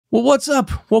Well, what's up?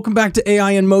 Welcome back to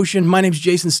AI in Motion. My name is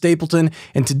Jason Stapleton,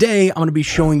 and today I'm going to be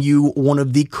showing you one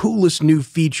of the coolest new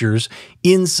features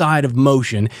inside of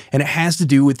Motion, and it has to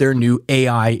do with their new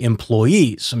AI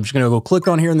employees. So I'm just going to go click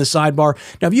on here in the sidebar.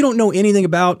 Now, if you don't know anything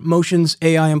about Motion's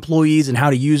AI employees and how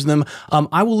to use them,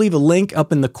 I will leave a link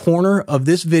up in the corner of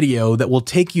this video that will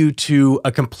take you to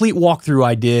a complete walkthrough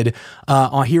I did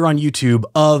here on YouTube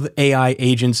of AI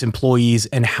agents, employees,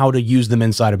 and how to use them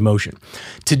inside of Motion.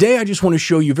 Today, I just want to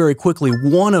show you very quickly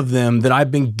one of them that I've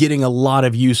been getting a lot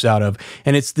of use out of,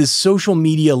 and it's this social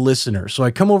media listener. So I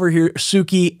come over here,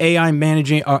 Suki, AI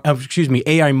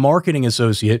marketing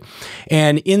associate,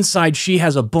 and inside she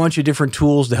has a bunch of different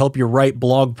tools to help you write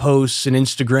blog posts and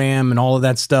Instagram and all of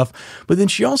that stuff. But then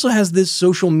she also has this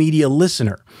social media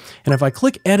listener. And if I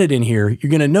click edit in here,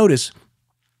 you're going to notice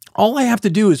all I have to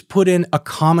do is put in a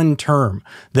common term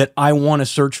that I want to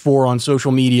search for on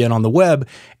social media and on the web,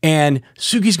 and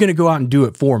Suki's going to go out and do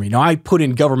it for me. Now, I put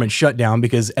in government shutdown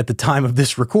because at the time of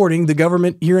this recording, the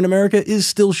government here in America is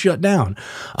still shut down.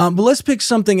 But let's pick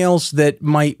something else that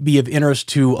might be of interest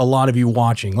to a lot of you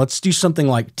watching. Let's do something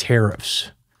like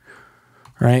tariffs.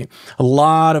 Right? A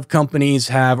lot of companies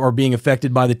are being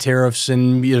affected by the tariffs,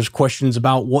 and there's questions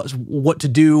about what to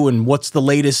do and what's the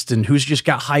latest and who's just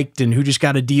got hiked and who just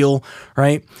got a deal,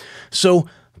 right? So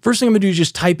first thing I'm gonna do is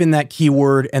just type in that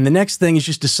keyword, and the next thing is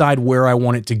just decide where I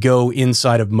want it to go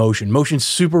inside of Motion. Motion's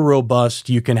super robust.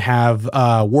 You can have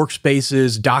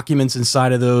workspaces, documents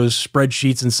inside of those,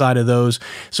 spreadsheets inside of those.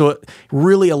 So it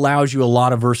really allows you a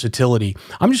lot of versatility.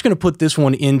 I'm just gonna put this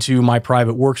one into my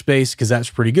private workspace because that's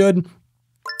pretty good.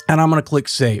 And I'm going to click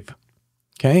save.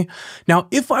 Okay. Now,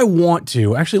 if I want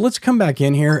to, actually, let's come back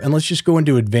in here and let's just go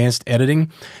into advanced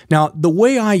editing. Now, the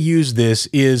way I use this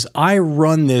is I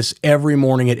run this every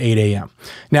morning at 8 a.m.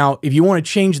 Now, if you want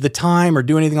to change the time or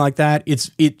do anything like that,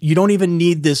 you don't even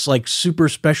need this like super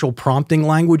special prompting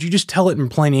language. You just tell it in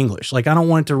plain English. Like, I don't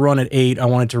want it to run at 8. I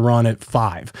want it to run at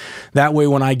 5. That way,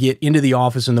 when I get into the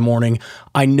office in the morning,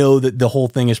 I know that the whole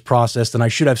thing is processed and I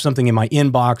should have something in my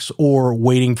inbox or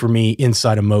waiting for me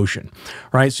inside of Motion,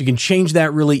 right? So you can change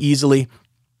that really easily.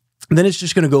 And then it's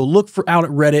just going to go look out at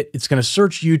Reddit. It's going to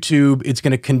search YouTube. It's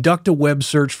going to conduct a web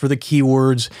search for the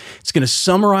keywords. It's going to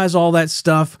summarize all that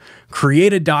stuff,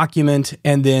 create a document,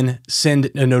 and then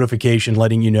send a notification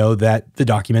letting you know that the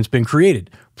document's been created.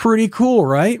 Pretty cool,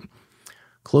 right?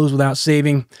 Close without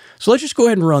saving. So let's just go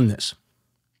ahead and run this.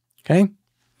 Okay.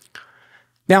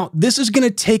 Now, this is going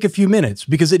to take a few minutes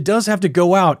because it does have to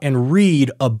go out and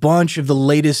read a bunch of the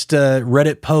latest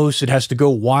Reddit posts. It has to go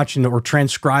watch or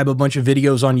transcribe a bunch of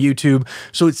videos on YouTube.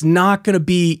 So it's not going to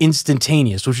be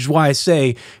instantaneous, which is why I say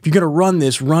if you're going to run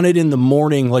this, run it in the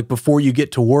morning, like before you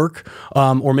get to work,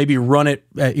 or maybe run it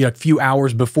a few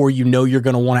hours before you know you're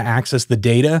going to want to access the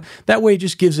data. That way it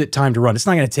just gives it time to run. It's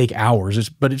not going to take hours,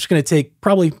 but it's going to take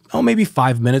probably, maybe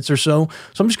 5 minutes or so.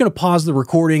 So I'm just going to pause the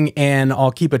recording and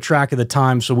I'll keep a track of the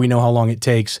time so we know how long it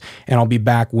takes, and I'll be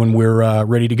back when we're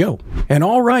ready to go. And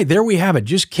all right, there we have it.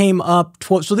 Just came up.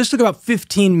 So this took about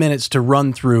 15 minutes to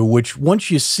run through, which once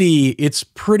you see, it's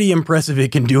pretty impressive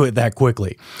it can do it that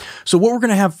quickly. So what we're going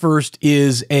to have first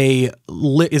is a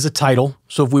title.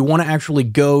 So if we want to actually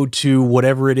go to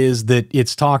whatever it is that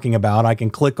it's talking about, I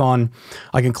can click on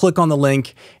the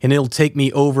link and it'll take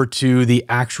me over to the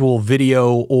actual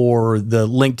video or the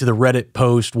link to the Reddit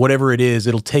post, whatever it is,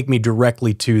 it'll take me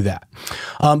directly to that.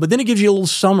 But then it gives you a little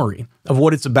summary of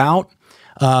what it's about.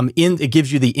 It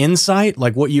gives you the insight,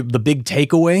 like the big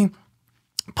takeaway.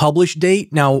 Publish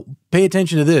date. Now, pay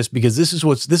attention to this because this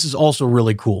is also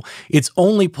really cool. It's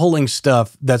only pulling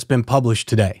stuff that's been published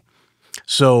today.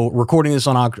 So recording this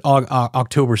on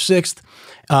October 6th,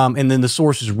 and then the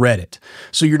source is Reddit.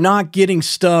 So you're not getting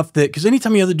stuff because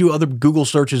anytime you have to do other Google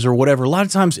searches or whatever, a lot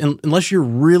of times, unless you're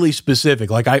really specific,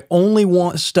 like I only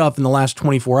want stuff in the last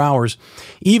 24 hours,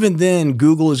 even then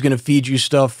Google is going to feed you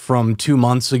stuff from 2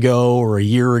 months ago or a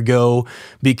year ago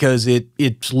because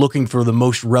it's looking for the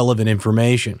most relevant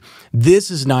information.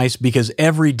 This is nice because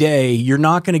every day you're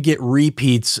not going to get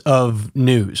repeats of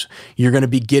news. You're going to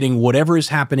be getting whatever is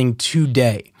happening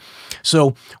today.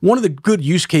 So one of the good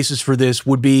use cases for this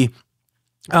would be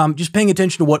just paying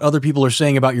attention to what other people are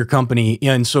saying about your company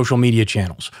in social media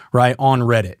channels, right, on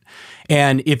Reddit.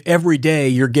 And if every day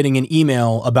you're getting an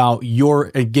email about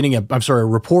a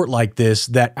report like this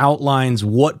that outlines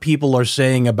what people are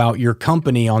saying about your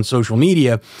company on social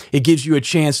media, it gives you a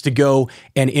chance to go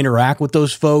and interact with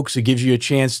those folks. It gives you a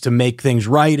chance to make things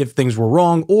right if things were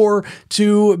wrong, or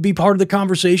to be part of the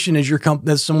conversation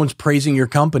as someone's praising your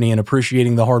company and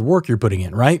appreciating the hard work you're putting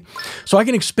in, right? So I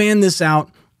can expand this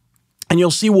out, and you'll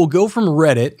see we'll go from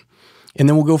Reddit And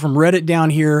then we'll go from Reddit down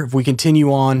here. If we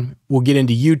continue on, we'll get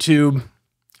into YouTube.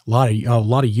 A lot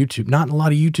of YouTube, not a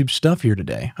lot of YouTube stuff here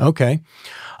today. Okay.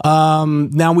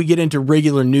 Now we get into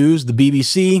regular news, the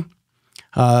BBC,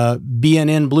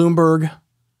 BNN, Bloomberg,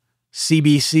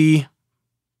 CBC,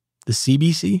 the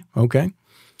CBC. Okay.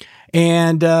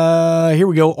 And here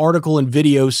we go, article and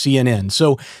video, CNN.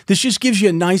 So this just gives you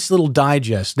a nice little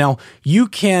digest. Now you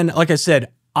can, like I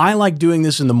said, I like doing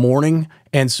this in the morning,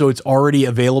 and so it's already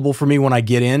available for me when I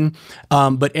get in.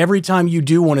 But every time you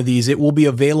do one of these, it will be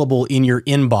available in your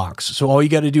inbox. So all you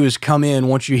got to do is come in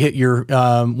once you hit your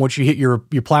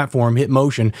platform, hit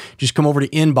Motion. Just come over to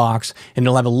inbox, and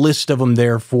it'll have a list of them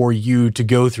there for you to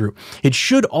go through. It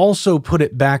should also put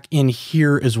it back in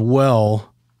here as well.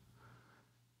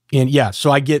 And yeah,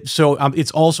 so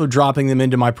it's also dropping them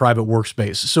into my private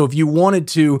workspace. So if you wanted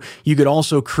to, you could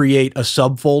also create a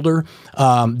subfolder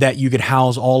that you could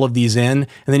house all of these in, and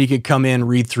then you could come in,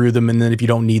 read through them, and then if you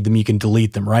don't need them, you can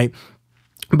delete them, right?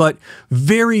 But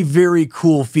very, very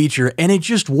cool feature, and it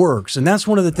just works. And that's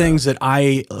one of the things that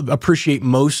I appreciate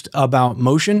most about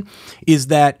Motion is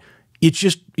that you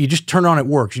just turn it on, it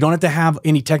works. You don't have to have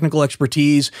any technical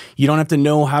expertise. You don't have to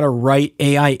know how to write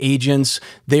AI agents.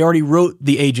 They already wrote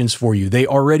the agents for you. They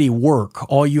already work.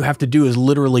 All you have to do is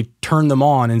literally turn them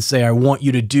on and say, I want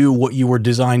you to do what you were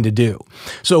designed to do.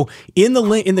 So in the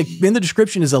link, in the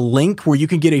description is a link where you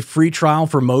can get a free trial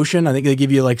for Motion. I think they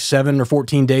give you like 7 or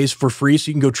 14 days for free, so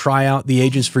you can go try out the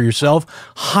agents for yourself.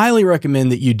 Highly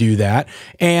recommend that you do that.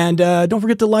 And don't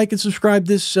forget to like and subscribe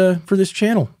for this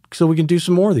channel, so we can do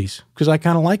some more of these, because I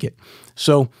kind of like it.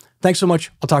 So thanks so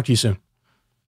much. I'll talk to you soon.